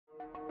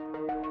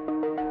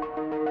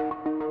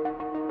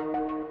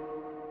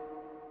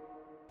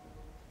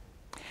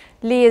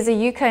Leigh, as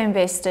a UK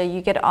investor,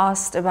 you get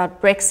asked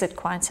about Brexit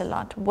quite a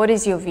lot. What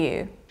is your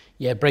view?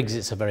 Yeah,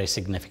 Brexit's a very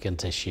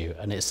significant issue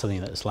and it's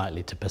something that's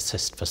likely to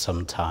persist for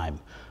some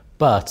time.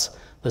 But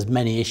there's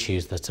many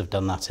issues that have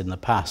done that in the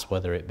past,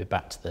 whether it be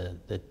back to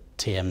the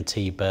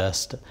TMT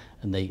burst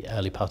in the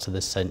early part of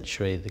this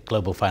century, the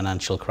global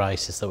financial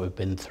crisis that we've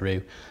been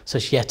through. So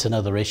it's yet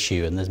another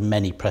issue, and there's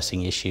many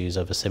pressing issues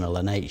of a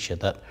similar nature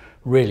that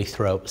really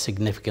throw up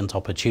significant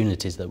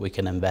opportunities that we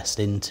can invest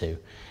into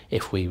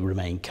if we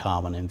remain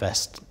calm and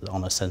invest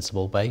on a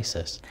sensible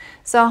basis.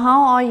 So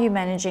how are you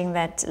managing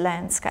that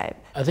landscape?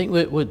 I think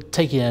we're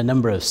taking a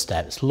number of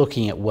steps,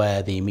 looking at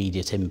where the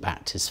immediate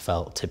impact is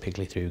felt,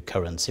 typically through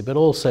currency, but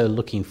also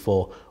looking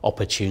for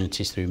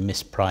opportunities through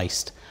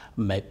mispriced,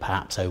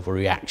 perhaps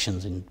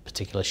overreactions in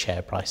particular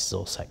share prices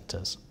or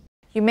sectors.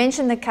 You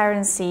mentioned the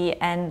currency,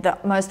 and the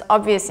most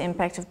obvious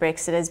impact of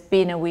Brexit has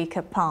been a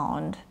weaker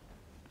pound.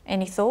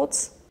 Any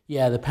thoughts?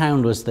 Yeah, the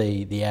pound was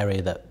the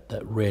area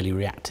that really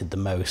reacted the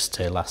most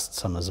to last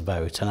summer's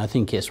vote, and I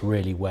think it's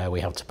really where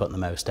we have to put the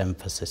most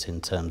emphasis in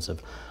terms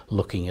of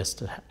looking as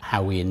to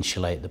how we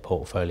insulate the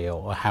portfolio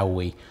or how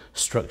we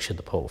structure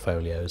the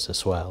portfolios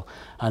as well.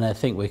 And I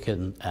think we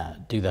can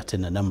do that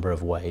in a number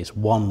of ways.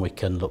 One, we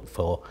can look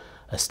for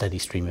a steady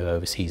stream of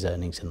overseas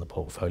earnings in the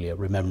portfolio,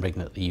 remembering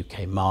that the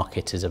UK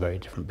market is a very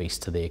different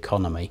beast to the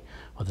economy,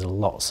 where there's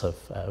lots of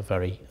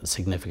very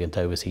significant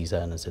overseas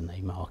earners in the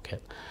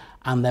market.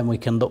 And then we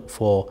can look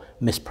for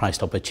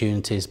mispriced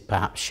opportunities,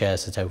 perhaps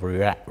shares that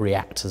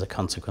overreact as a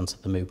consequence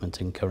of the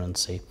movement in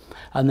currency,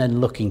 and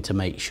then looking to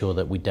make sure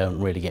that we don't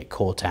really get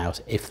caught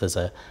out if there's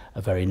a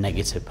very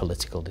negative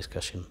political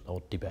discussion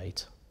or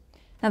debate.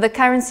 Now, the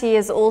currency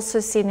has also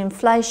seen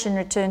inflation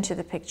return to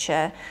the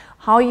picture.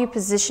 How are you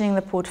positioning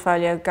the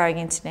portfolio going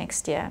into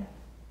next year?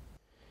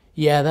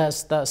 Yeah,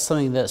 that's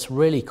something that's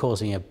really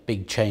causing a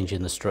big change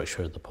in the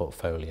structure of the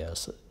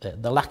portfolios.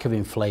 The lack of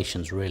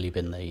inflation's really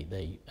been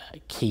the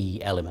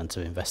key element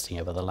of investing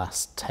over the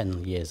last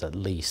 10 years at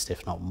least,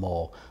 if not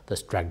more,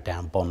 that's dragged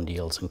down bond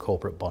yields and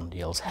corporate bond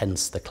yields,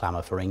 hence the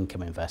clamour for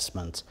income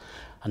investment,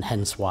 and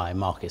hence why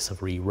markets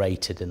have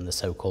re-rated in the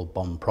so-called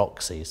bond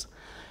proxies.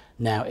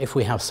 Now, if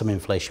we have some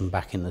inflation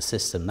back in the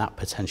system, that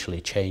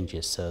potentially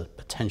changes, so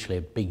potentially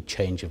a big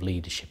change of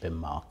leadership in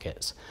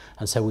markets.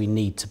 And so we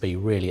need to be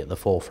really at the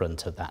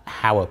forefront of that.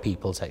 How are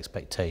people's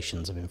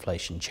expectations of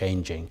inflation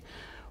changing?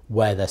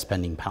 Where their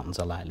spending patterns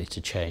are likely to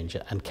change?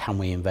 And can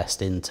we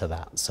invest into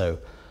that? So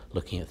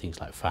looking at things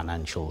like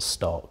financial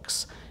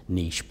stocks,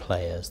 niche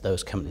players,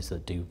 those companies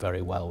that do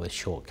very well with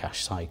short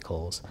cash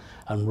cycles,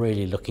 and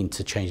really looking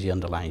to change the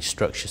underlying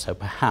structure, so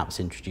perhaps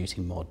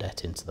introducing more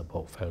debt into the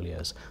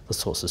portfolios, the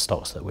sorts of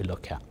stocks that we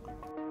look at.